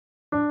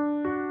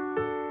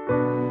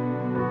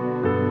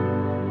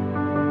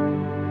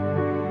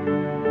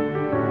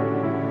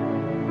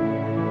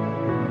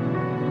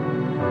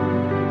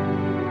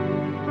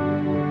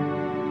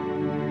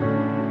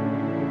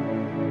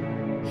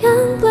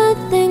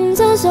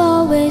there's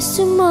always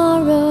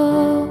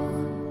tomorrow.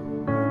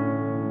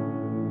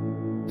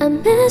 I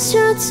miss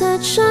your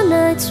touch on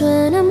nights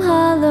when I'm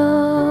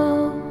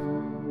hollow.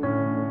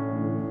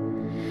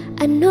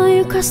 I know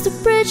you crossed the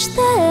bridge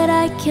that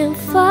I can't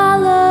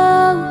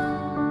follow.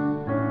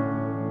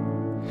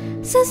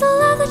 Since the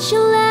love that you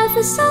left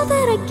is all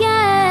that I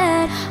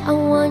get, I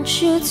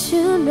want you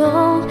to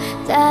know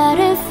that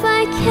if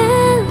I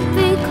can't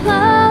be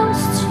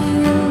close to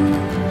you,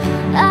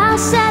 I'll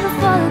settle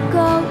for the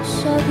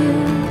ghost of you.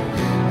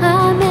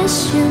 I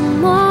miss you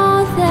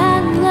more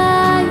than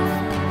life,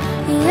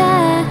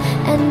 yeah.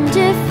 And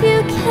if you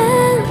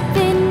can't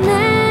be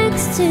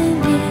next to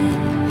me,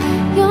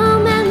 your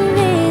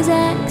memory's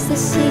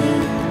ecstasy.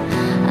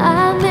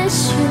 I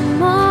miss you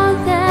more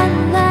than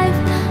life.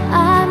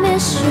 I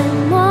miss you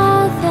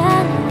more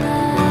than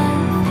life.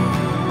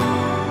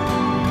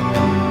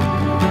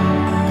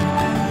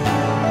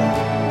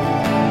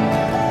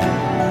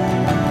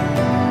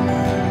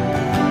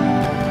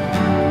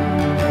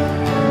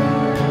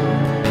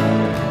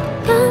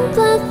 Young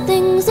blood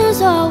thinks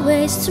there's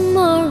always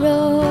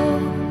tomorrow.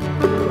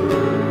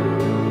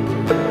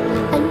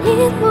 I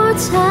need more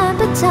time,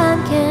 but time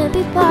can't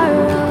be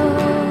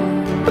borrowed.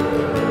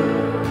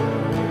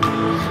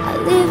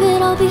 I'll leave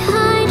it all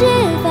behind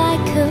if I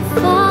could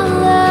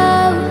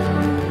follow.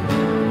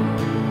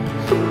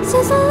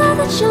 Since the love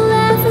that you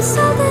left is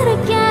all that I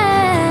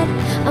get,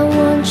 I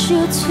want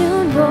you to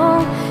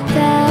know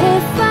that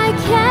if I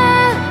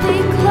can't be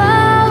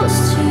close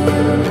to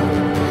you,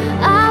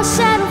 I'll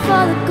settle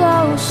for the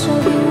ghost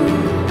of you.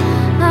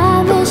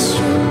 I miss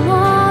you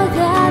more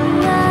than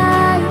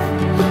life,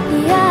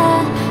 yeah.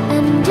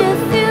 And if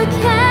you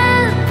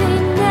can't be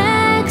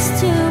next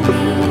to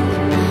me,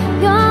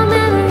 your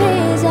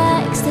memory's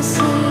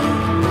ecstasy.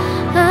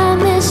 I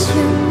miss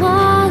you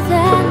more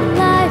than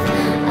life.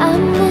 I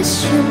miss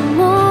you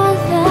more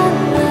than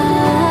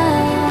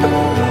life.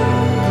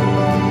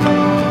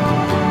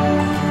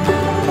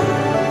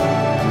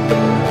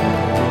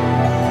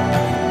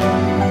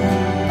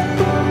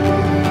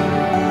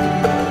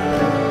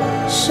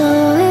 So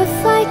if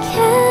I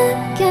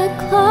can't get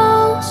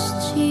close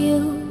to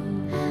you,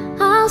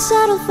 I'll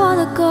settle for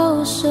the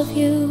ghost of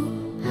you.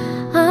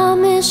 I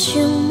miss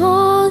you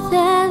more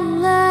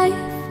than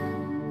life.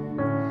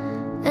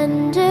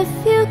 And if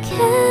you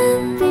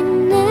can't be